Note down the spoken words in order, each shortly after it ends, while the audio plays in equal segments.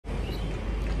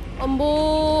अम्बो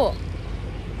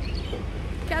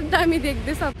क्या दामी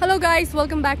देख्दैछ hello guys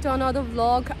welcome back to another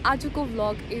vlog आजको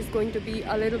vlog is going to be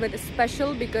a little beet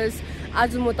special because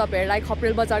आज म तपाईहरुलाई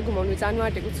खप्रेल बजार घुमाउन जानु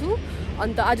आँटेको छु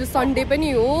अन्त आज सन्डे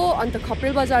पनि हो अन्त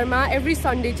खप्रेल बजारमा एभ्री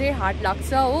सन्डे चाहिँ हाट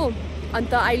लाग्छ हो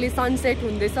अन्त अहिले सनसेट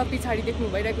हुँदैछ पछाडी देख्नु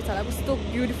भइरहेको छ होला कस्तो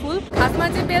ब्युटिफुल खासमा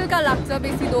चाहिँ बेलुका लाग्छ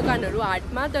बेसी दोकानहरु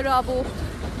हाटमा तर अब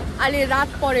अहिले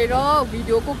रात परेर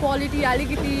भिडियोको क्वालिटी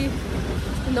अलिकति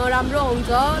नराम्रो आउँछ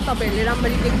तपाईहरुले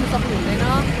राम्ररी देख्न सक्नुहुँदैन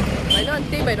हैन अनि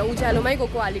त्यही भएर उज्यालोमै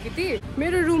गएको अलिकति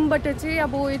मेरो रुमबाट चाहिँ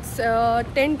अब इट्स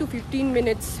 10 to 15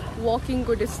 मिनट्स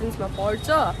वकिङको डिस्टेन्समा पर्छ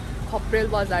खप्रेल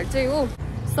बजार चाहिँ हो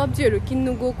सब्जीहरु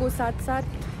किन्नु गएको साथसाथ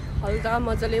हल्का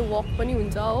मजाले वक पनि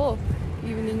हुन्छ हो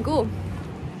इभिनिङको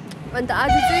अन्त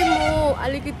आज चाहिँ म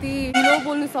अलिकति ढिलो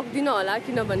बोल्न सक्दिन होला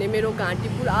किनभने मेरो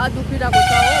घाँटी पुरा दुखिरहेको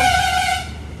छ हो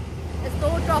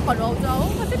यस्तो ट्रकहरु आउँछ हो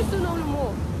कसरी सुनाउनु म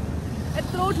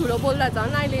यत्रो ठुलो बोल्दा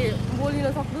झन् अहिले बोलिन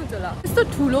सक्नुहुन्छ होला यस्तो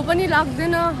ठुलो पनि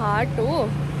लाग्दैन हाट हो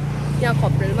यहाँ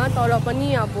खप्रेलमा तर पनि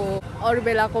अब अरू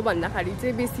बेलाको भन्दाखेरि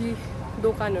चाहिँ बेसी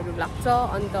दोकानहरु लाग्छ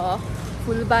अन्त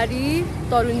फुलबारी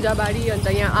तरुन्जाबारी अन्त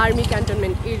यहाँ आर्मी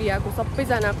क्यान्टनमेन्ट एरियाको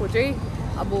सबैजनाको चाहिँ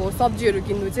अब सब्जीहरु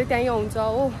किन्नु चाहिँ त्यही आउँछ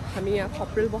हो हामी यहाँ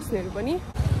खप्रेल बस्नेहरु पनि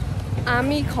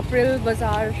हामी खप्रेल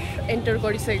बजार एन्टर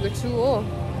गरिसकेको छु हो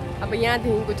अब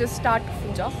यहाँदेखिको चाहिँ स्टार्ट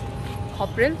हुन्छ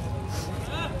खप्रेल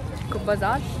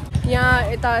बजार यहाँ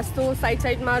यता यस्तो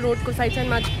साइडमा रोडको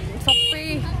साइडमा सबै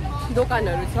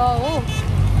दोकानहरु छ हो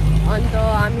अन्त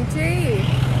हामी चाहिँ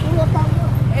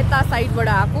यता साइडबाट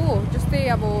आएको जस्तै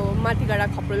अब माथिगाडा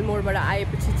खप्रेल मोडबाट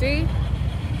आएपछि चाहिँ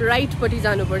राइटपट्टि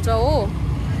जानुपर्छ हो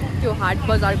त्यो हाट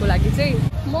बजारको लागि चाहिँ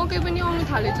मकै पनि आउनु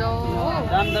थालेछ हो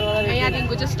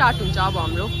यहाँदेखिको चाहिँ स्टार्ट हुन्छ अब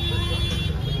हाम्रो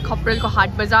खप्रेलको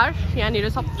हाट बजार यहाँनिर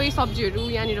सबै सब्जीहरु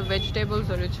यहाँनिर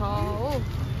भेजिटेबल्सहरु छ हो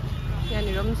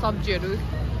यहाँनिर पनि सब्जीहरु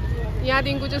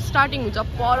यहाँदेखिको चाहिँ स्टार्टिङ हुन्छ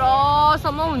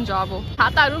परसम्म हुन्छ अब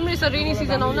छाताहरु पनि रहेछ रेनी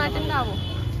सिजन आउन आँट्यो नि त अब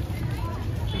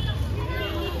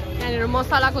यहाँनिर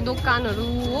मसलाको दोकानहरु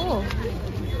हो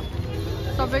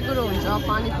सबै कुरो हुन्छ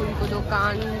पानीपुरीको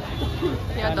दोकान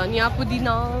यहाँ धनिया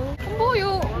पुदिना ओ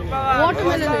यो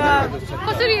वाटरमेलन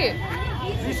कसरी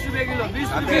 20 रुपैयाँ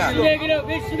किलो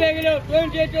 20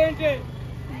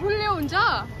 गुलियो हुन्छ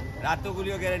रातो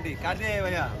गुलियो ग्यारेन्टी काट्ने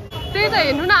भैया त्यही त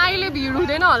हेर्नु न अहिले भिड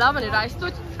हुँदैन होला भनेर यस्तो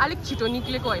अलिक छिटो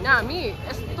निक्लेको हैन हामी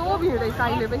यस्तो भिड रहेछ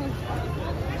अहिले पनि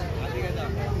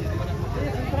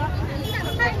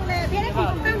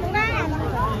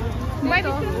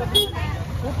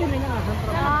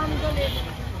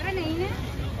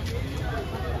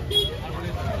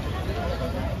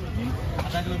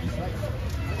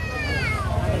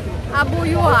अब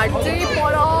यो हाट चाहिँ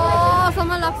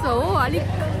परसम्म लाग्छ हो अलिक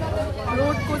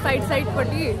रोडको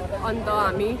साइडपट्टि अन्त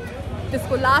हामी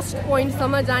त्यसको लास्ट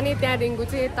पोइन्टसम्म जाने त्यहाँदेखिको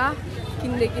चाहिँ यता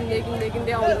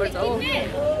किन्दै आउनुपर्छ हो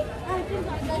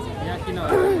यहाँ किन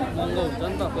महँगो हुन्छ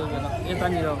नि त कोही बेला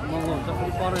यतानिर महँगो हुन्छ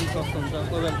फेरि परनिर सस्तो हुन्छ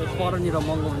कोही बेला परनिर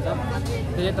महँगो हुन्छ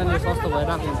त्यो यतानिर सस्तो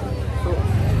भइरहेको हुन्छ सो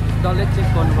डल्लै चेक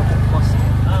गर्नुपर्छ फर्स्ट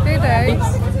त्यही त है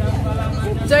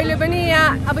जहिले पनि यहाँ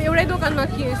अब एउटै दोकानमा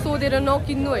सोधेर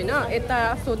नकिन्नु होइन यता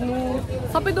सोध्नु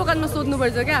सबै दोकानमा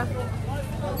सोध्नुपर्छ क्या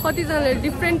कतिजनाले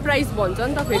डिफ्रेन्ट प्राइस भन्छ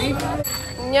नि त फेरि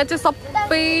यहाँ चाहिँ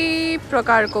सबै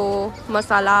प्रकारको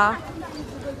मसाला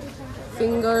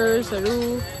फिङ्गर्सहरु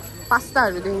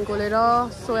पास्ताहरुदेखिको लिएर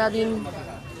सोयाबिन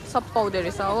सब पाउँदो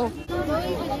रहेछ हो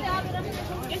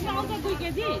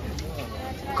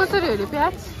कसरी हो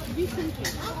प्याज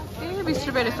 20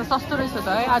 रुपैयाँ रहेछ सस्तो रहेछ त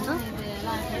है आज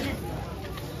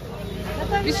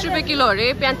 20 रुपैयाँ किलो अरे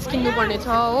प्याज किन्नु पर्ने छ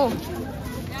हो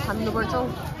खानुपर्छ हौ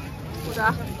पुरा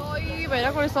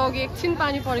भइरहेको रहेछ अघि एकछिन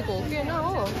पानी परेको हो कि होइन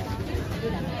हो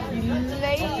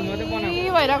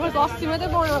भइरहेको रहेछ अस्ति मात्रै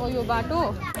बनाएको यो बाटो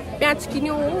प्याज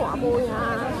किन्यो हो अब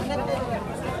यहाँ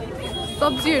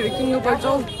सब्जीहरु किन्नुपर्छ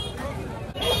हौ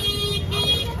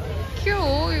के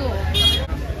हो यो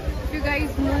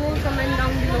guys no comment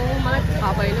down below मलाई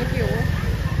थाहा भएन के हो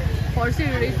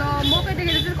फर्सीहरु रहेछ मकै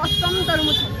देखेर चाहिँ कस्टम तर म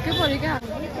छक्कै परेँ क्या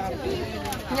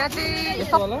यहाँ चाहिँ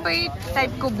सबै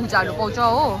टाइपको भुजाहरु पाउँछ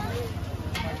हो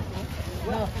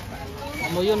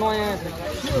यो नयाँ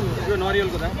यो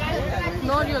नरिवलको त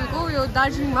नरिवलको यो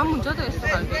दार्जिलिङमा पनि हुन्छ त यस्तो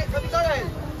खालको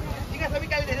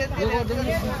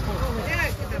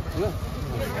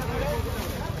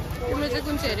तिम्रो चाहिँ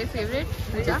कुन चाहिँ अरे फेभरेट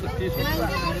भुजा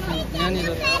यहाँनिर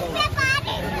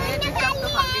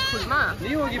फुलमा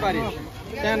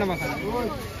सानोमा खानु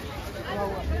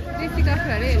देसी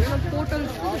काँक्रा अरे हेर्नु न पोटल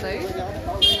जस्तो छ है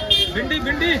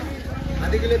भिन्डी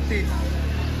आधी किलो 30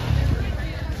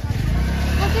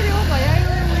 कसरी हो भैया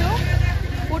यो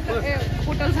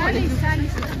पोटल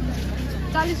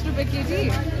 40 रुपैयाँ केजी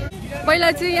पहिला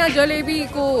चाहिँ यहाँ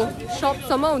जलेबीको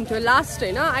सपसम्म हुन्थ्यो लास्ट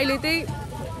होइन अहिले चाहिँ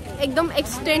एकदम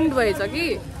एक्सटेन्ड भएछ कि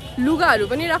लुगाहरू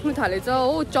पनि राख्नु थालेछ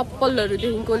हो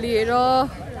चप्पलहरूदेखिको लिएर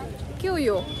के हो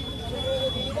यो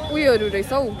उयोहरू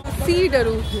रहेछ हौ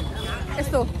सिडहरू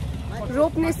यस्तो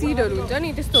रोप्ने सिडहरू हुन्छ नि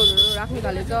त्यस्तोहरू राख्नु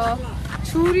थालेछ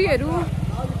छुरीहरू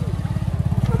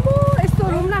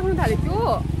यस्तोहरू पनि राख्नु थालेको थियो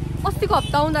अस्तिको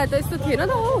हप्ता आउँदा त यस्तो थिएन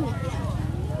त हौ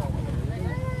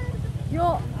यो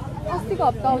अस्तिको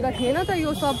हप्ता आउँदा थिएन त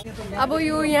यो सब अब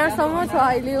यो यहाँसम्म छ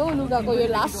अहिले हो लुगाको यो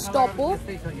लास्ट स्टप हो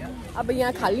अब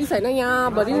यहाँ खाली छैन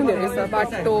यहाँभरि हुने रहेछ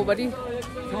बाटोभरि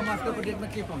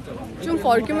जुन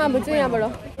फर्क्यौँ अब चाहिँ यहाँबाट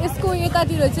यसको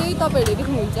यतातिर चाहिँ तपाईँहरूले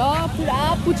देख्नुहुन्छ पुरा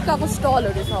पुच्काको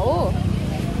स्टलहरू छ हो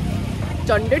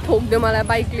झन्डै ठोक्दियो मलाई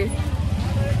बाइकले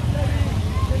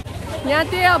यहाँ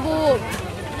चाहिँ अब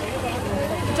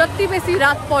जति बेसी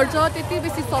रात पर्छ त्यति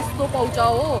बेसी सस्तो पाउँछ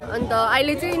हो अन्त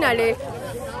अहिले चाहिँ यिनीहरूले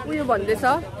उयो भन्दैछ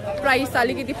प्राइस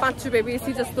अलिकति 5 रुपियाँ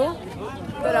बेसी जस्तो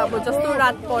तर अब जस्तो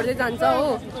रात पर्दै जान्छ हो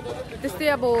त्यस्तै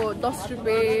अब 10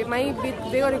 रुपियाँमै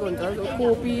बेच्दै गरेको हुन्छ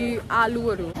कोपी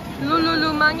आलुहरू लु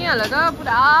मागिहाल्यो त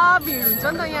पुरा भिड हुन्छ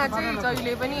नि त यहाँ चाहिँ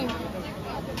जहिले पनि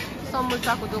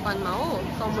समोसाको दोकानमा हो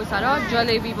समोसा र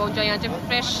जलेबी पाउँछ यहाँ चाहिँ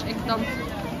फ्रेस एकदम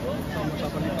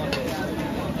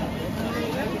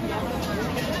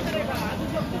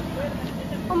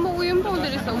अम्म उयो पनि पाउँदो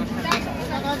रहेछ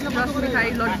रस मिठाई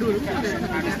लड्डुहरू पनि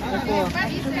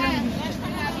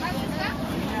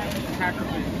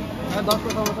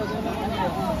पाउँदो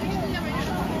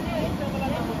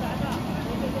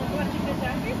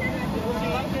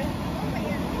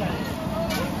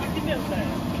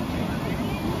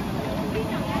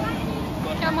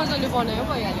क्या मजाले बनायो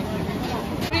भइहाल्यो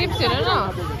क्रिप्स हेर न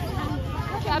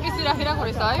क्या बेसी राखिरहेको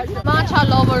रहेछ है माछा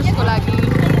लभर्सको लागि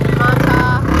माछा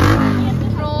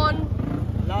प्रन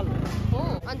हो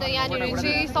अन्त यहाँनिर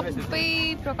चाहिँ सबै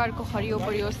प्रकारको हरियो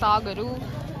परियो सागहरू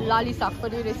लाली साग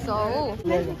पनि रहेछ हो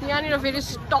यहाँनिर फेरि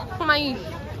स्टकमै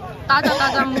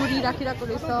ताजा मुरी राखिरहेको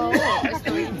रहेछ हो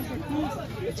यस्तो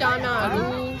चानाहरू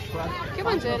के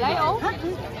भन्छ यसलाई औ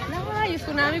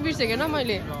यसको नामै बिर्सेको न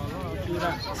मैले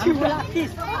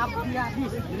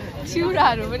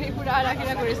चिउराहरू पनि पुरा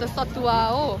राखिरहेको रहेछ सतुवा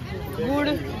हो गुड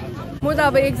म त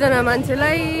अब एकजना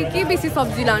मान्छेलाई के बेसी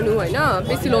सब्जी लानु होइन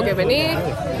बेसी लग्यो भने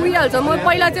पुगिहाल्छ म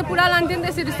पहिला चाहिँ पुरा लान्थेँ नि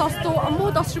त्यसरी सस्तो अम्बो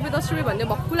 10 रुपियाँ भन्दै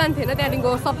भक्कु लान्थेँ होइन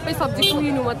त्यहाँदेखिको सबै सब्जी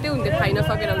पुगिनु मात्रै हुन्थ्यो खाइ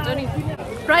नसकेर हुन्छ नि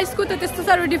प्राइसको त त्यस्तो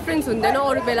साह्रो डिफ्रेन्स हुँदैन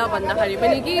अरू बेला भन्दाखेरि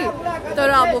पनि कि तर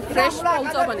अब फ्रेस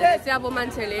पाउँछ भनेर चाहिँ अब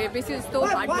मान्छेले बेसी जस्तो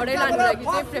हाटबाटै लानु लागि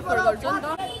चाहिँ प्रेफर गर्छ नि त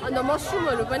अन्त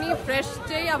मसरुमहरू पनि फ्रेस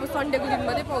चाहिँ अब सन्डेको दिन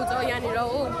मात्रै पाउँछ यहाँनिर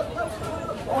हो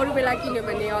अरू बेला किन्यो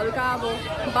भने हल्का अब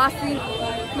बासी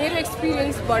मेरो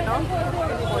एक्सपिरियन्सबाट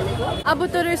भनेको अब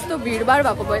तर यस्तो भिडभाड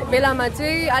भएको बेलामा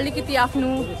चाहिँ अलिकति आफ्नो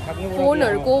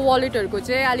फोनहरूको वालेटहरूको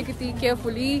चाहिँ अलिकति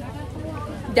केयरफुली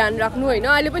ध्यान राख्नु होइन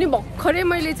अहिले पनि भर्खरै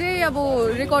मैले चाहिँ अब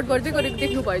रेकर्ड गर्दै गरेको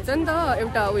देख्नु भएछ नि त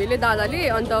एउटा उयोले दादाले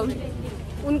अन्त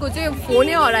उनको चाहिँ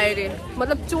फोनै हरायो अरे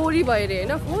मतलब चोरी भयो अरे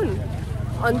होइन फोन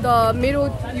अन्त मेरो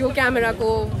यो क्यामेराको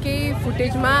केही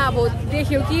फुटेजमा अब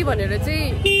देख्यो कि भनेर चाहिँ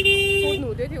सोध्नु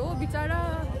हुँदै थियो हो बिचरा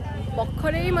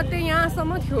भर्खरै मात्रै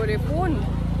यहाँसम्म थियो अरे फोन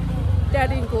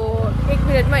त्यहाँदेखिको 1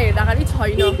 मिनटमा हेर्दाखेरि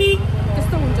छैन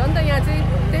त्यस्तो हुन्छ नि त यहाँ चाहिँ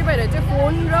त्यही भएर चाहिँ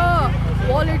फोन र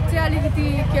वालेट चाहिँ अलिकति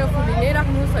केयरफुली नै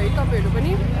राख्नुहोस् है तपाईँहरू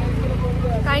पनि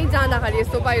कहीँ जाँदाखेरि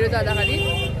यस्तो बाहिर जाँदाखेरि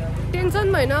टेन्सन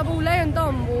भएन अब उसलाई अन्त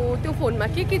अम्बो त्यो फोनमा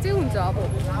के चाहिँ हुन्छ अब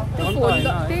त्यो फोन त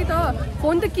त्यही त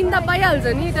फोन त किन्दा पाइहाल्छ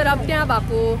नि तर अब त्यहाँ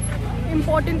भएको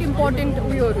इम्पोर्टेन्ट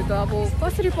उयोहरू त अब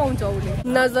कसरी पाउँछ उसले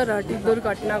नजर हटी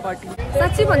दुर्घटना घटी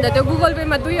साँच्चै भन्दा त्यो गुगल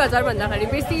पेमा 2000 भन्दाखेरि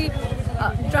बेसी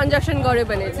ट्रान्ज्याक्सन गऱ्यो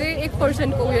भने चाहिँ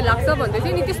 1% को उयो लाग्छ भन्दै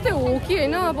थियो नि त्यस्तै हो कि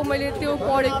होइन अब मैले त्यो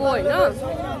पढेको होइन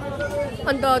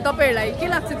अन्त तपाईँहरूलाई के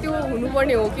लाग्छ त्यो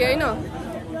हुनुपर्ने हो कि होइन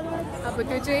अब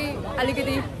त्यो चाहिँ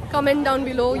अलिकति comment down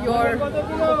below your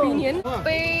opinion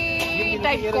सबै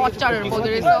टाइपको अचारहरू पाउँदो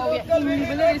रहेछ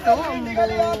रहेछ हो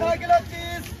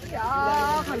क्या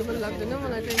खानु पनि लाग्दैन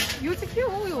मलाई चाहिँ यो चाहिँ के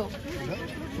हो यो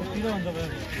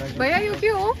भैया यो के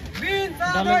हो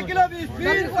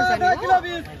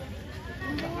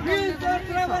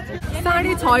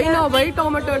 6.5 नभई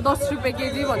टमाटर 10 रुपियाँ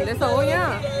केजी भन्दैछ हो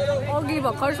यहाँ अघि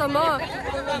भर्खरसम्म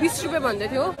 20 रुपियाँ भन्दै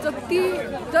थियो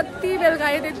जति बेलुका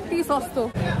आयो त्यति सस्तो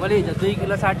मैले हिजो 2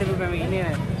 किलो 60 रुपियाँमा किने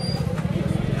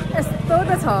यस्तो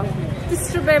त छ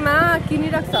 30 रुपियाँमा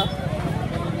किनिराख्छ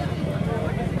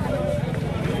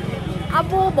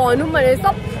अब भनौँ भने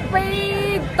सबै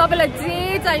तपाईँलाई जे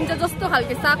चाहिन्छ जस्तो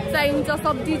खालको साग चाहिन्छ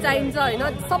सब्जी चाहिन्छ होइन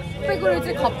सबै कुरो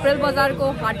चाहिँ खप्रेल बजारको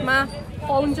हाटमा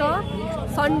पाउँछ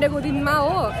सन्डेको दिनमा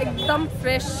हो एकदम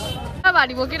फ्रेश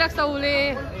भारी बोकिराख्छ उसले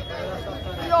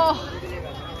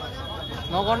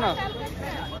नगर्न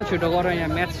छिटो गर यहाँ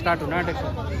म्याच स्टार्ट हुन आँटेको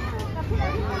छ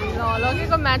ल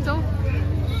लगेको म्याच हो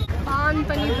पान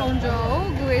पनि पाउँछ हो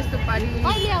गुवा सुपारी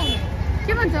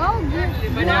के भन्छ हौ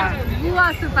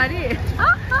गुवा सुपारी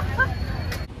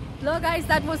ल guys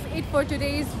that was it for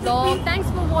today's vlog. Thanks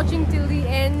for watching till the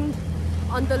end.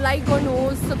 अन्त लाइक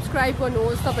गर्नुहोस् सब्सक्राइब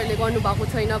गर्नुहोस् तपाईहरुले गर्नु भएको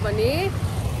छैन भने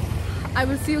I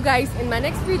will see you guys in my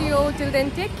next video. Till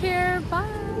then, take care.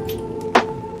 Bye.